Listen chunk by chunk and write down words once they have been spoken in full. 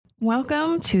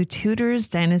Welcome to Tudor's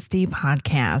Dynasty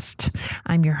Podcast.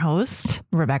 I'm your host,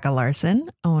 Rebecca Larson,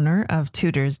 owner of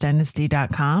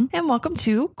TudorsDynasty.com, and welcome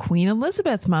to Queen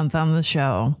Elizabeth Month on the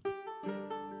show.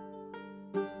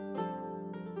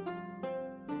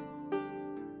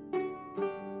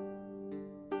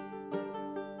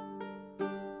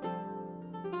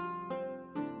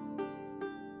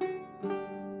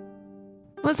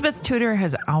 Elizabeth Tudor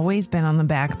has always been on the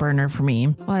back burner for me.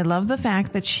 While I love the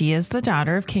fact that she is the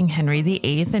daughter of King Henry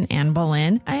VIII and Anne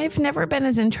Boleyn, I've never been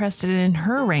as interested in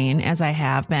her reign as I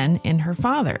have been in her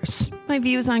father's. My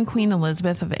views on Queen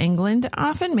Elizabeth of England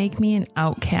often make me an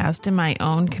outcast in my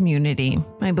own community.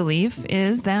 My belief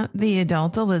is that the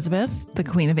adult Elizabeth, the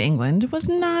Queen of England, was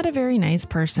not a very nice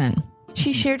person.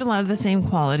 She shared a lot of the same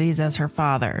qualities as her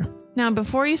father. Now,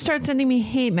 before you start sending me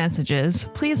hate messages,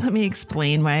 please let me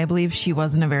explain why I believe she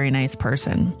wasn't a very nice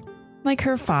person. Like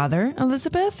her father,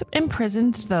 Elizabeth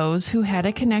imprisoned those who had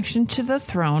a connection to the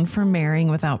throne for marrying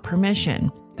without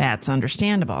permission. That's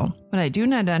understandable. What I do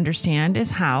not understand is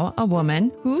how a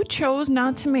woman who chose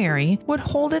not to marry would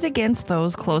hold it against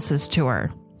those closest to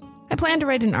her. I plan to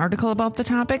write an article about the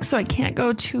topic, so I can't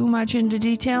go too much into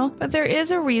detail, but there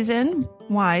is a reason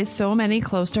why so many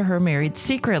close to her married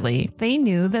secretly. They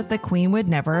knew that the Queen would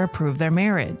never approve their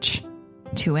marriage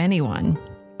to anyone.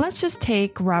 Let's just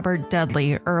take Robert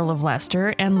Dudley, Earl of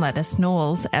Leicester, and Lettice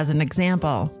Knowles as an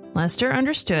example. Leicester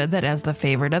understood that as the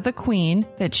favorite of the Queen,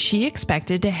 that she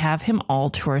expected to have him all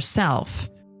to herself.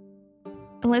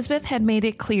 Elizabeth had made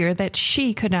it clear that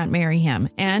she could not marry him,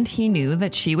 and he knew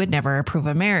that she would never approve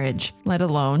a marriage, let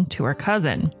alone to her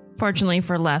cousin. Fortunately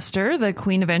for Leicester, the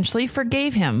Queen eventually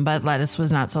forgave him, but Lettice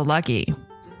was not so lucky.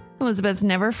 Elizabeth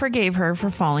never forgave her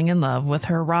for falling in love with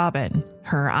her Robin,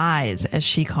 her eyes, as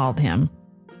she called him.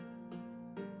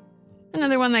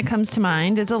 Another one that comes to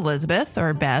mind is Elizabeth,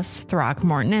 or Bess,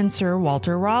 Throckmorton, and Sir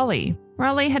Walter Raleigh.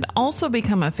 Raleigh had also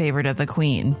become a favorite of the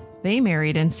Queen. They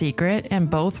married in secret, and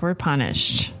both were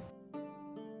punished.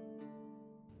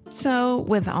 So,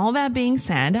 with all that being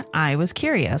said, I was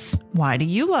curious. Why do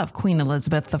you love Queen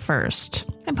Elizabeth I?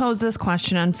 I posed this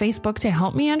question on Facebook to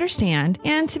help me understand,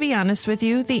 and to be honest with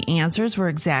you, the answers were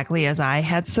exactly as I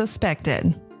had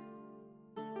suspected.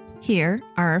 Here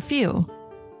are a few.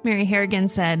 Mary Harrigan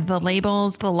said, the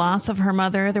labels, the loss of her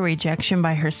mother, the rejection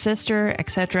by her sister,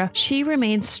 etc. She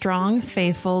remained strong,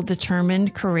 faithful,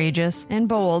 determined, courageous, and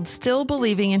bold, still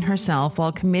believing in herself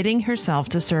while committing herself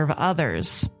to serve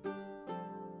others.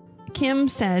 Kim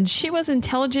said she was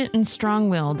intelligent and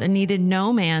strong-willed and needed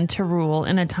no man to rule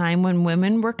in a time when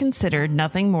women were considered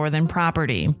nothing more than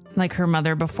property. Like her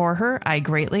mother before her, I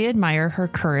greatly admire her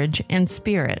courage and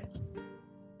spirit.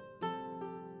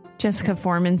 Jessica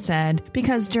Foreman said,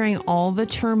 because during all the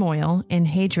turmoil and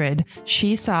hatred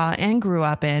she saw and grew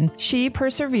up in, she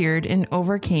persevered and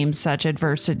overcame such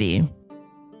adversity.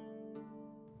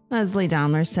 Leslie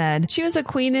Donler said, she was a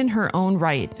queen in her own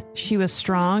right. She was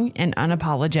strong and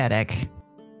unapologetic.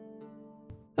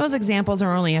 Those examples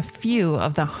are only a few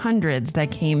of the hundreds that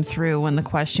came through when the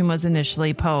question was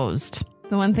initially posed.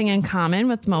 The one thing in common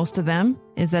with most of them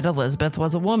is that Elizabeth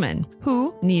was a woman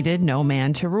who needed no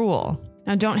man to rule.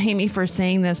 Now, don't hate me for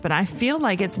saying this, but I feel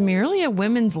like it's merely a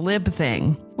women's lib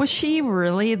thing. Was she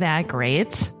really that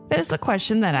great? That is the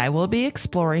question that I will be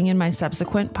exploring in my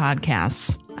subsequent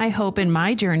podcasts. I hope in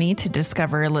my journey to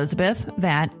discover Elizabeth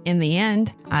that, in the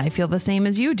end, I feel the same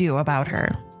as you do about her.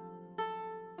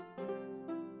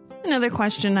 Another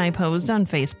question I posed on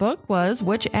Facebook was,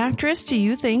 which actress do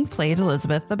you think played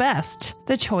Elizabeth the best?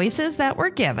 The choices that were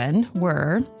given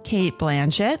were Cate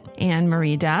Blanchett, Anne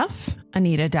Marie Duff,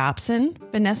 Anita Dobson,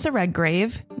 Vanessa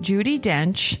Redgrave, Judi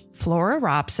Dench, Flora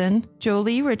Robson,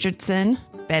 Jolie Richardson,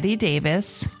 Bette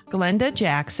Davis, Glenda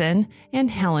Jackson,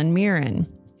 and Helen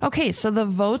Mirren. Okay, so the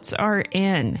votes are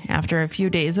in. After a few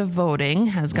days of voting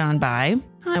has gone by,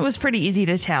 it was pretty easy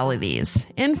to tally these.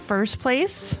 In first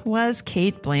place was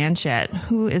Cate Blanchett,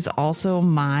 who is also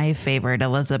my favorite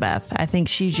Elizabeth. I think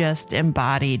she just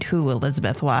embodied who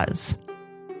Elizabeth was.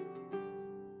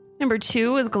 Number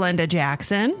 2 was Glenda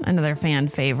Jackson, another fan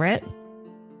favorite.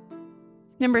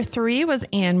 Number 3 was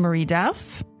Anne Marie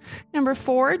Duff. Number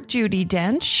 4, Judi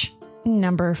Dench.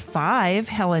 Number 5,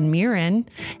 Helen Mirren.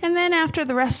 And then after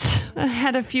the rest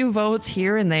had a few votes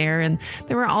here and there. And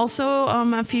there were also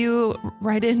a few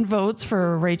write-in votes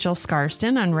for Rachel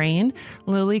Scarston on Reign,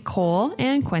 Lily Cole,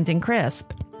 and Quentin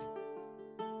Crisp.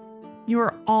 You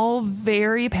are all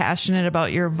very passionate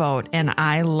about your vote, and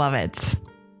I love it.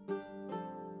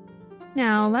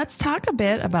 Now, let's talk a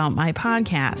bit about my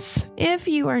podcasts. If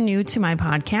you are new to my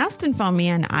podcast and found me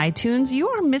on iTunes, you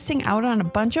are missing out on a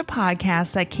bunch of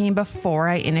podcasts that came before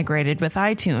I integrated with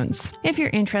iTunes. If you're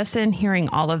interested in hearing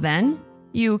all of them,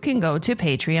 you can go to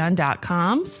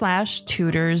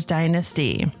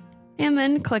patreon.com/tutorsdynasty and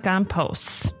then click on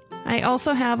posts. I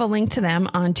also have a link to them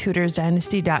on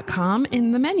tutorsdynasty.com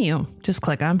in the menu. Just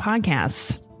click on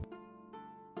podcasts.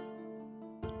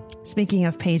 Speaking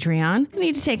of Patreon, I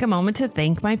need to take a moment to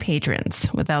thank my patrons.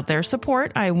 Without their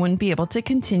support, I wouldn't be able to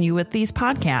continue with these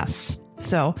podcasts.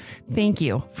 So, thank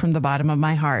you from the bottom of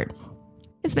my heart.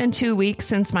 It's been 2 weeks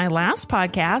since my last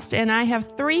podcast, and I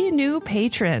have 3 new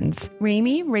patrons,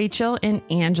 Rami, Rachel, and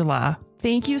Angela.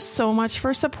 Thank you so much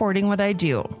for supporting what I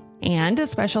do. And a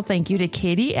special thank you to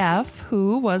Katie F.,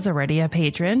 who was already a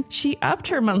patron. She upped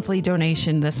her monthly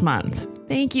donation this month.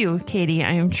 Thank you, Katie.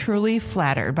 I am truly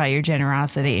flattered by your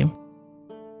generosity.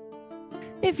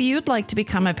 If you'd like to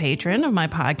become a patron of my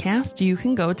podcast, you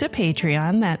can go to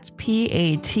Patreon, that's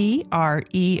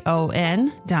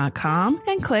patreon.com,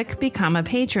 and click Become a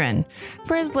Patron.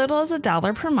 For as little as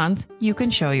 $1 per month, you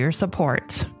can show your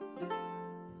support.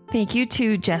 Thank you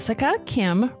to Jessica,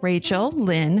 Kim, Rachel,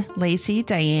 Lynn, Lacey,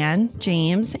 Diane,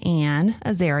 James, Anne,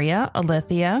 Azaria,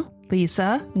 Alithia,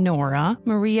 Lisa, Nora,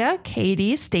 Maria,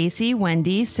 Katie, Stacy,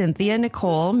 Wendy, Cynthia,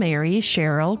 Nicole, Mary,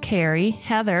 Cheryl, Carrie,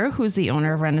 Heather, who's the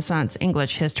owner of Renaissance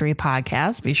English History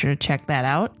Podcast. Be sure to check that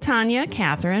out. Tanya,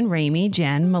 Catherine, Rami,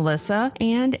 Jen, Melissa,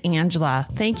 and Angela.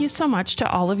 Thank you so much to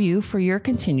all of you for your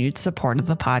continued support of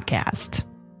the podcast.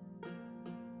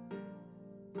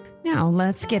 Now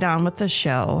let's get on with the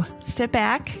show. Sit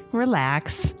back,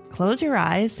 relax, close your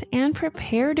eyes, and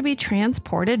prepare to be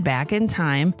transported back in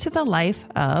time to the life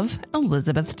of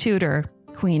Elizabeth Tudor,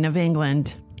 Queen of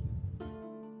England.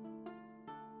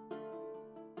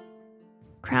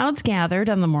 Crowds gathered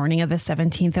on the morning of the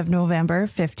 17th of November,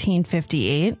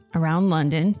 1558, around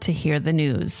London to hear the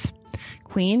news.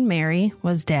 Queen Mary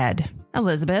was dead.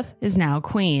 Elizabeth is now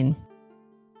queen.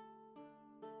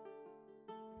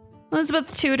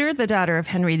 Elizabeth Tudor, the daughter of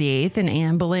Henry VIII and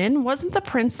Anne Boleyn, wasn't the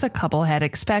prince the couple had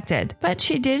expected, but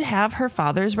she did have her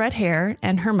father's red hair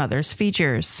and her mother's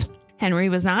features. Henry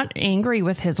was not angry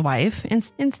with his wife.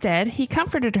 Instead, he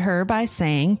comforted her by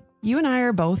saying, "You and I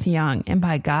are both young, and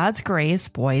by God's grace,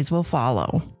 boys will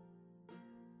follow."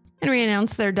 Henry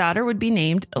announced their daughter would be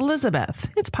named Elizabeth.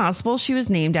 It's possible she was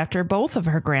named after both of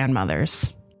her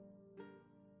grandmothers.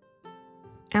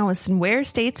 Alison Ware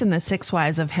states in The 6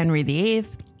 Wives of Henry VIII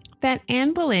that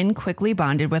Anne Boleyn quickly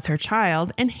bonded with her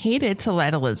child and hated to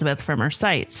let Elizabeth from her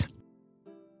sight.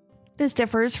 This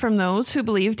differs from those who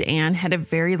believed Anne had a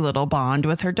very little bond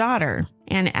with her daughter.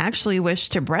 Anne actually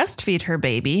wished to breastfeed her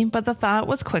baby, but the thought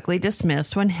was quickly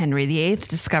dismissed when Henry VIII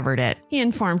discovered it. He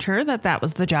informed her that that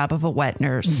was the job of a wet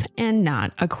nurse and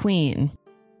not a queen.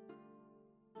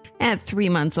 At 3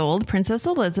 months old, Princess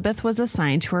Elizabeth was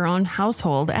assigned to her own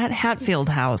household at Hatfield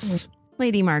House.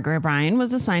 Lady Margaret Bryan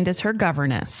was assigned as her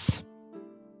governess.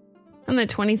 On the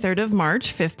 23rd of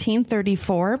March,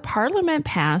 1534, Parliament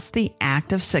passed the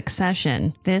Act of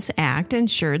Succession. This act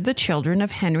ensured the children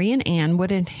of Henry and Anne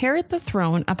would inherit the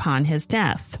throne upon his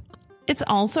death. It's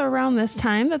also around this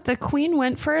time that the Queen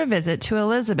went for a visit to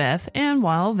Elizabeth and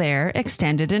while there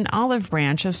extended an olive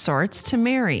branch of sorts to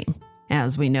Mary.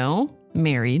 As we know,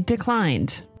 Mary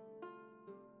declined.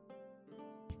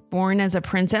 Born as a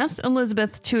princess,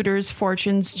 Elizabeth Tudor's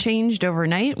fortunes changed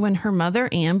overnight when her mother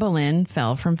Anne Boleyn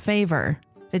fell from favor.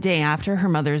 The day after her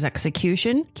mother's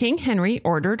execution, King Henry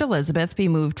ordered Elizabeth be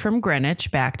moved from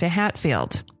Greenwich back to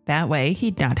Hatfield. That way,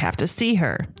 he'd not have to see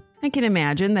her. I can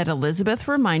imagine that Elizabeth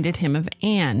reminded him of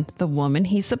Anne, the woman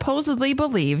he supposedly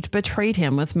believed betrayed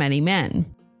him with many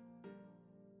men.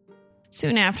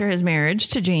 Soon after his marriage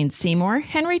to Jane Seymour,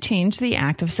 Henry changed the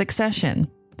Act of Succession.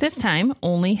 This time,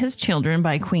 only his children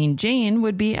by Queen Jane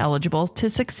would be eligible to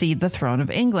succeed the throne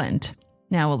of England.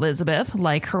 Now Elizabeth,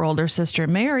 like her older sister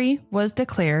Mary, was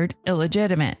declared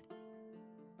illegitimate.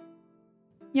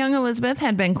 Young Elizabeth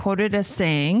had been quoted as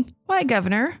saying, "Why,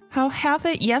 Governor, how hath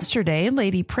it yesterday,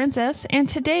 Lady Princess, and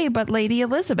today but Lady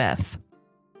Elizabeth?"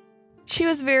 She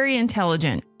was very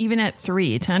intelligent, even at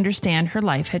 3, to understand her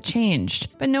life had changed,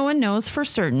 but no one knows for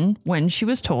certain when she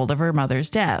was told of her mother's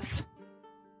death.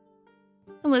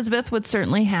 Elizabeth would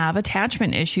certainly have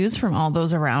attachment issues from all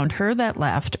those around her that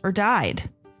left or died.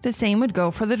 The same would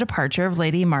go for the departure of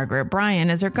Lady Margaret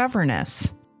Bryan as her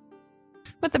governess.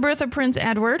 With the birth of Prince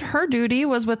Edward, her duty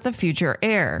was with the future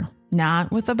heir,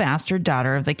 not with the bastard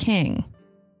daughter of the king.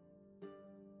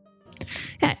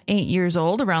 At 8 years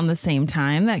old, around the same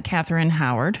time that Catherine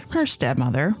Howard, her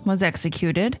stepmother, was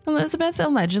executed, Elizabeth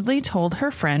allegedly told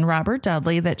her friend Robert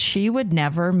Dudley that she would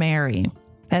never marry.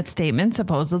 That statement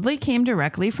supposedly came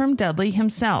directly from Dudley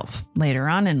himself later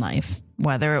on in life.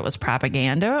 Whether it was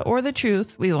propaganda or the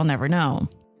truth, we will never know.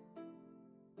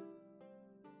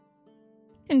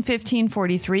 In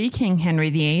 1543, King Henry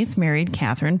VIII married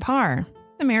Catherine Parr.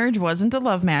 The marriage wasn't a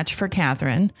love match for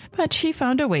Catherine, but she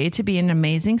found a way to be an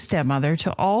amazing stepmother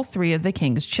to all three of the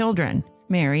king's children,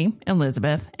 Mary,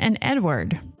 Elizabeth, and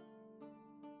Edward.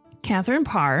 Catherine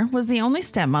Parr was the only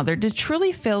stepmother to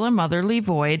truly fill a motherly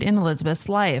void in Elizabeth's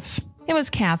life. It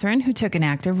was Catherine who took an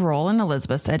active role in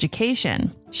Elizabeth's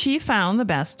education. She found the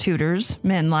best tutors,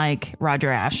 men like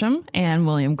Roger Ascham and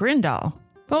William Grindal.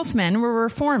 Both men were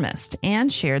reformist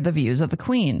and shared the views of the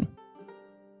Queen.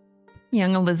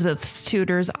 Young Elizabeth's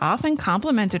tutors often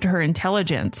complimented her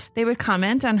intelligence. They would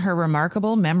comment on her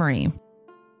remarkable memory.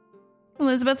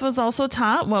 Elizabeth was also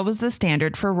taught what was the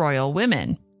standard for royal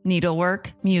women: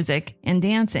 needlework, music, and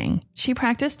dancing. She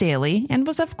practiced daily and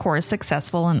was, of course,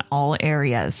 successful in all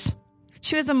areas.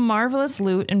 She was a marvelous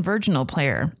lute and virginal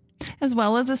player, as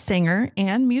well as a singer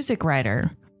and music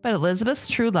writer. But Elizabeth's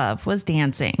true love was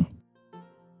dancing.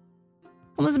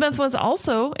 Elizabeth was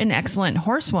also an excellent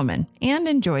horsewoman and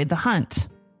enjoyed the hunt.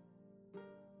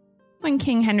 When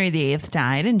King Henry VIII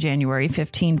died in January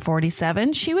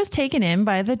 1547, she was taken in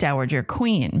by the Dowager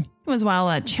Queen. It was while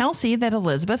at Chelsea that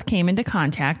Elizabeth came into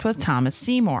contact with Thomas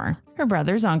Seymour, her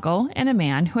brother's uncle, and a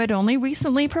man who had only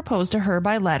recently proposed to her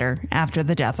by letter after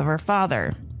the death of her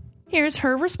father. Here's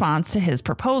her response to his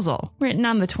proposal, written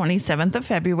on the 27th of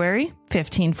February,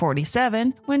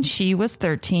 1547, when she was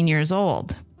 13 years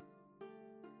old.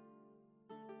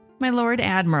 My Lord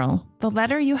Admiral, the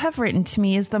letter you have written to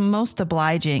me is the most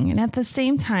obliging and at the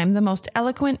same time the most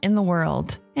eloquent in the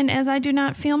world. And as I do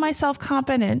not feel myself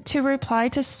competent to reply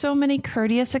to so many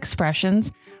courteous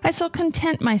expressions, I shall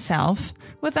content myself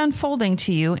with unfolding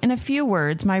to you in a few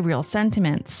words my real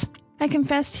sentiments. I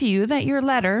confess to you that your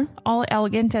letter, all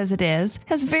elegant as it is,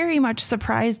 has very much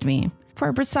surprised me.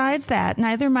 For besides that,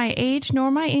 neither my age nor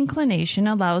my inclination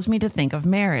allows me to think of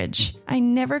marriage. I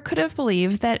never could have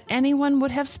believed that anyone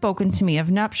would have spoken to me of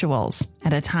nuptials,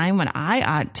 at a time when I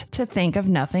ought to think of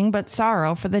nothing but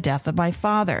sorrow for the death of my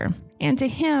father. And to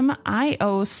him I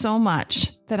owe so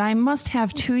much that I must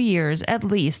have 2 years at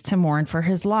least to mourn for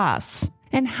his loss.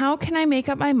 And how can I make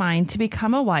up my mind to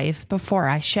become a wife before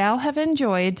I shall have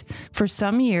enjoyed for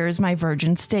some years my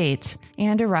virgin state,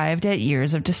 and arrived at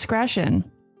years of discretion?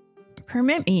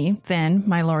 Permit me, then,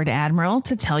 my Lord Admiral,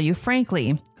 to tell you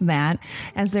frankly that,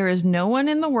 as there is no one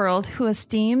in the world who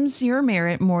esteems your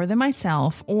merit more than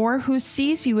myself, or who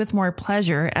sees you with more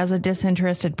pleasure as a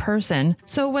disinterested person,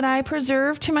 so would I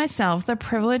preserve to myself the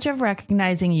privilege of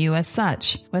recognizing you as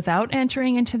such, without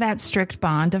entering into that strict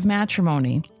bond of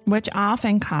matrimony, which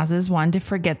often causes one to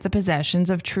forget the possessions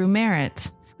of true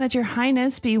merit. Let your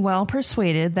highness be well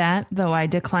persuaded that, though I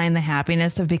decline the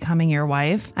happiness of becoming your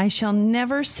wife, I shall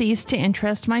never cease to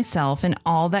interest myself in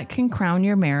all that can crown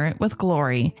your merit with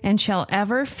glory, and shall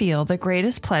ever feel the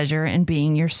greatest pleasure in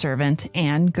being your servant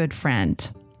and good friend.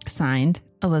 Signed,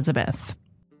 Elizabeth.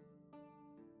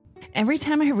 Every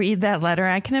time I read that letter,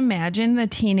 I can imagine the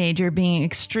teenager being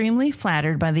extremely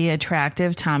flattered by the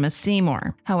attractive Thomas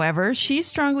Seymour. However, she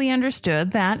strongly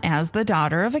understood that as the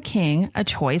daughter of a king, a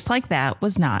choice like that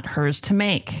was not hers to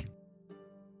make.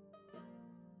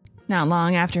 Not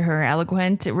long after her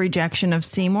eloquent rejection of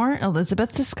Seymour,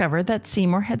 Elizabeth discovered that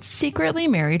Seymour had secretly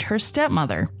married her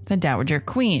stepmother, the Dowager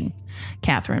Queen,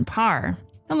 Catherine Parr.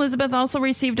 Elizabeth also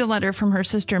received a letter from her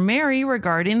sister Mary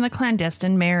regarding the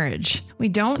clandestine marriage. We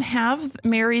don't have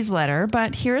Mary's letter,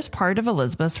 but here's part of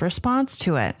Elizabeth's response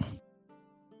to it.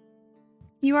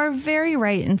 You are very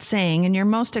right in saying in your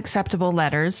most acceptable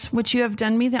letters, which you have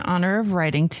done me the honor of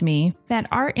writing to me, that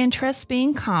our interests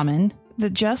being common, the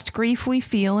just grief we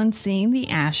feel in seeing the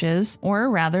ashes, or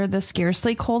rather the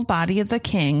scarcely cold body of the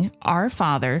king, our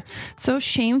father, so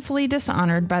shamefully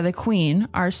dishonored by the queen,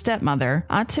 our stepmother,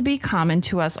 ought to be common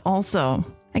to us also.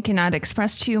 I cannot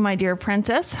express to you, my dear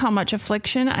princess, how much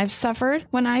affliction I've suffered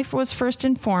when I was first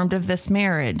informed of this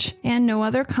marriage, and no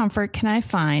other comfort can I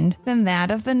find than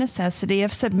that of the necessity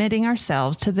of submitting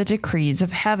ourselves to the decrees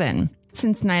of heaven,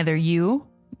 since neither you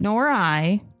nor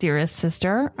I, dearest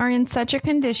sister, are in such a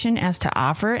condition as to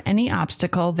offer any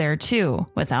obstacle thereto,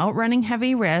 without running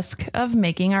heavy risk of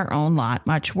making our own lot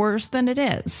much worse than it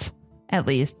is. At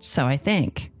least, so I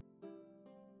think.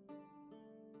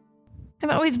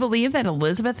 I've always believed that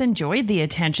Elizabeth enjoyed the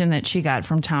attention that she got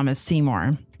from Thomas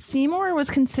Seymour. Seymour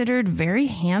was considered very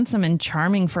handsome and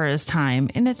charming for his time,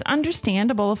 and it's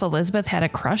understandable if Elizabeth had a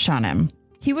crush on him.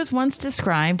 He was once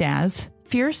described as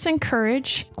fierce in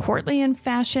courage, courtly in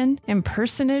fashion, in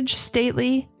personage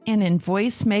stately, and in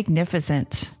voice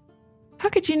magnificent. How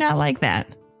could you not like that?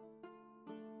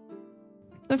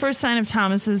 The first sign of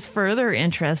Thomas's further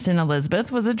interest in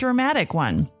Elizabeth was a dramatic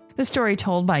one. The story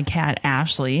told by Kat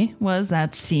Ashley was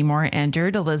that Seymour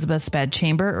entered Elizabeth's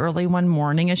bedchamber early one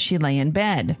morning as she lay in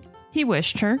bed. He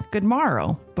wished her good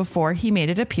morrow before he made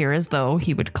it appear as though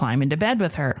he would climb into bed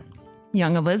with her.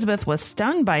 Young Elizabeth was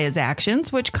stunned by his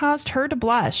actions, which caused her to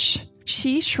blush.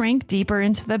 She shrank deeper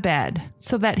into the bed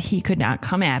so that he could not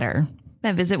come at her.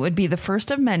 That visit would be the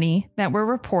first of many that were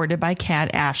reported by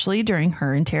Kat Ashley during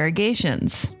her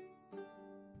interrogations.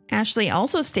 Ashley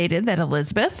also stated that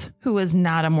Elizabeth, who was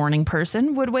not a morning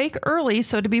person, would wake early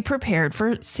so to be prepared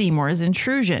for Seymour's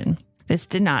intrusion. This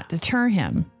did not deter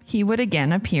him. He would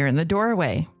again appear in the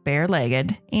doorway,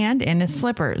 bare-legged and in his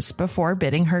slippers, before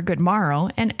bidding her good morrow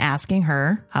and asking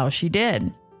her how she did.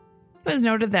 It was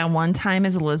noted that one time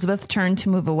as Elizabeth turned to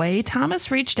move away,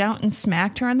 Thomas reached out and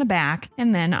smacked her on the back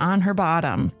and then on her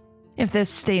bottom. If this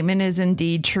statement is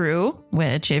indeed true,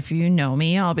 which if you know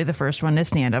me, I'll be the first one to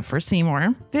stand up for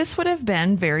Seymour, this would have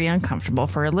been very uncomfortable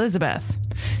for Elizabeth.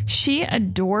 She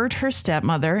adored her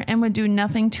stepmother and would do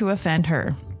nothing to offend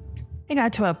her. It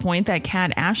got to a point that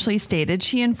Kat Ashley stated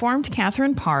she informed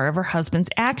Catherine Parr of her husband's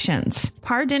actions.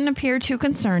 Parr didn't appear too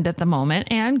concerned at the moment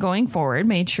and, going forward,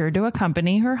 made sure to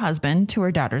accompany her husband to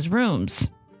her daughter's rooms.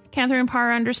 Catherine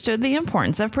Parr understood the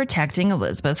importance of protecting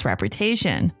Elizabeth's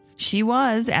reputation. She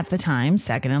was, at the time,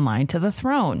 second in line to the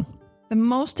throne. The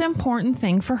most important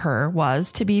thing for her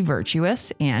was to be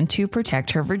virtuous and to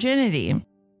protect her virginity.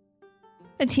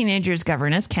 The teenager's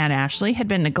governess, Kat Ashley, had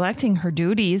been neglecting her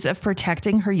duties of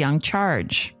protecting her young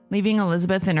charge, leaving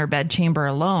Elizabeth in her bedchamber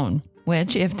alone,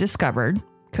 which, if discovered,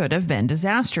 could have been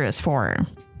disastrous for her.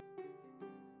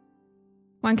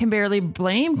 One can barely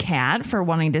blame Kat for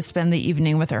wanting to spend the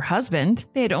evening with her husband.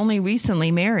 They had only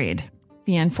recently married.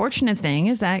 The unfortunate thing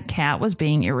is that Kat was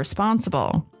being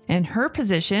irresponsible. In her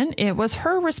position, it was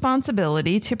her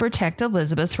responsibility to protect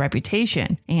Elizabeth's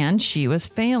reputation, and she was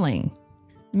failing.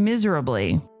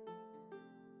 Miserably.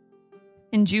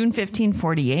 In June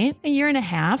 1548, a year and a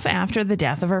half after the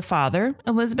death of her father,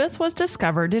 Elizabeth was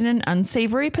discovered in an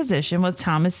unsavory position with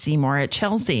Thomas Seymour at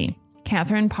Chelsea.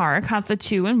 Catherine Parr caught the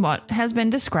two in what has been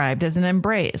described as an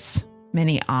embrace.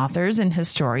 Many authors and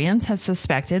historians have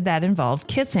suspected that involved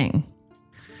kissing.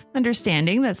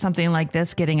 Understanding that something like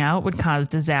this getting out would cause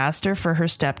disaster for her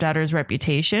stepdaughter's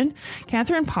reputation,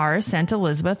 Catherine Parr sent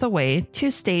Elizabeth away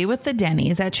to stay with the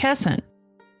Denneys at Cheshunt.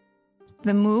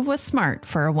 The move was smart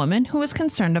for a woman who was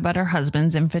concerned about her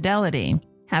husband's infidelity.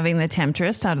 Having the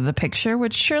temptress out of the picture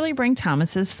would surely bring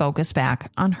Thomas's focus back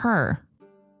on her.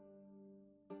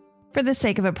 For the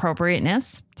sake of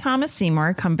appropriateness, Thomas Seymour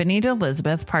accompanied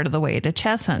Elizabeth part of the way to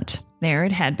Cheshunt. There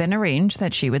it had been arranged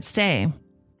that she would stay.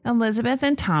 Elizabeth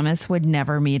and Thomas would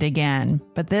never meet again,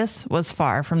 but this was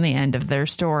far from the end of their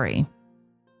story.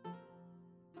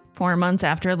 4 months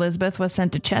after Elizabeth was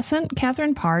sent to Cheshunt,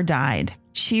 Catherine Parr died.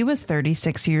 She was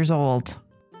 36 years old.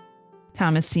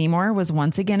 Thomas Seymour was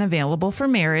once again available for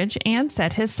marriage and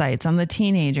set his sights on the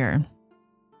teenager.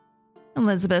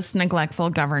 Elizabeth's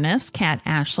neglectful governess, Kat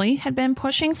Ashley, had been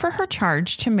pushing for her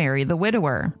charge to marry the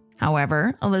widower.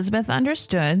 However, Elizabeth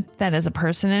understood that as a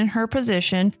person in her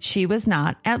position, she was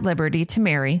not at liberty to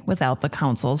marry without the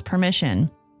council's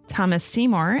permission. Thomas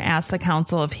Seymour asked the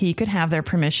council if he could have their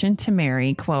permission to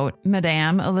marry, quote,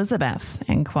 Madame Elizabeth,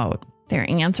 end quote. Their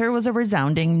answer was a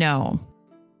resounding no.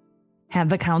 Had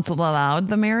the council allowed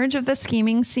the marriage of the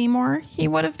scheming Seymour, he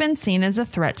would have been seen as a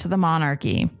threat to the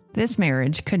monarchy. This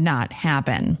marriage could not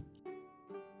happen.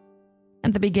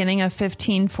 At the beginning of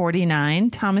 1549,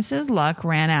 Thomas's luck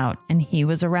ran out and he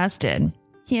was arrested.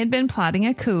 He had been plotting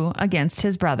a coup against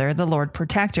his brother, the Lord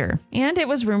Protector, and it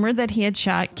was rumored that he had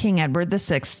shot King Edward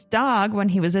VI's dog when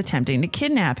he was attempting to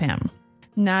kidnap him.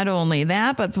 Not only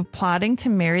that, but the plotting to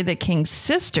marry the king's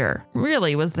sister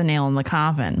really was the nail in the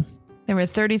coffin. There were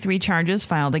 33 charges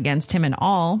filed against him in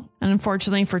all, and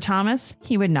unfortunately for Thomas,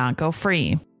 he would not go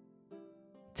free.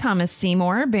 Thomas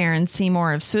Seymour, Baron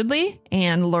Seymour of Sudeley,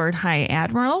 and Lord High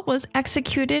Admiral, was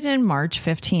executed in March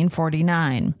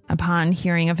 1549. Upon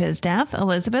hearing of his death,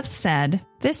 Elizabeth said,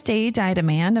 "This day died a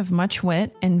man of much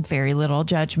wit and very little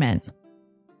judgment."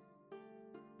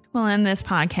 We'll end this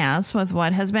podcast with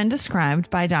what has been described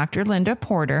by Dr. Linda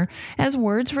Porter as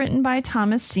words written by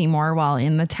Thomas Seymour while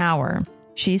in the Tower.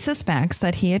 She suspects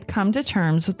that he had come to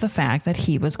terms with the fact that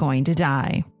he was going to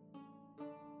die.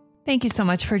 Thank you so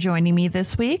much for joining me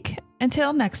this week.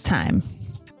 Until next time.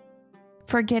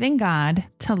 Forgetting God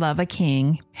to love a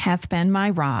king hath been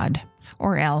my rod,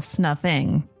 or else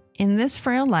nothing. In this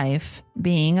frail life,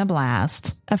 being a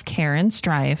blast of care and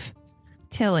strife,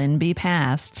 till in be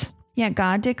past. Yet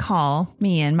God did call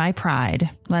me in my pride,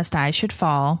 lest I should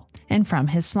fall, and from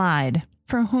his slide.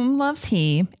 For whom loves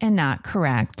he, and not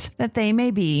correct, that they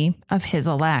may be of his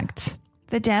elect.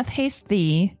 The death haste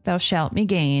thee, thou shalt me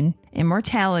gain,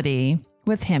 immortality,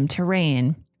 with him to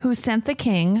reign. Who sent the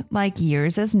king like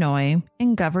years as noy,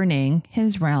 in governing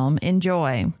his realm in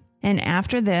joy. And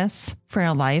after this,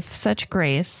 frail life such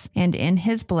grace, and in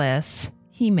his bliss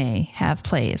he may have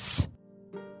place.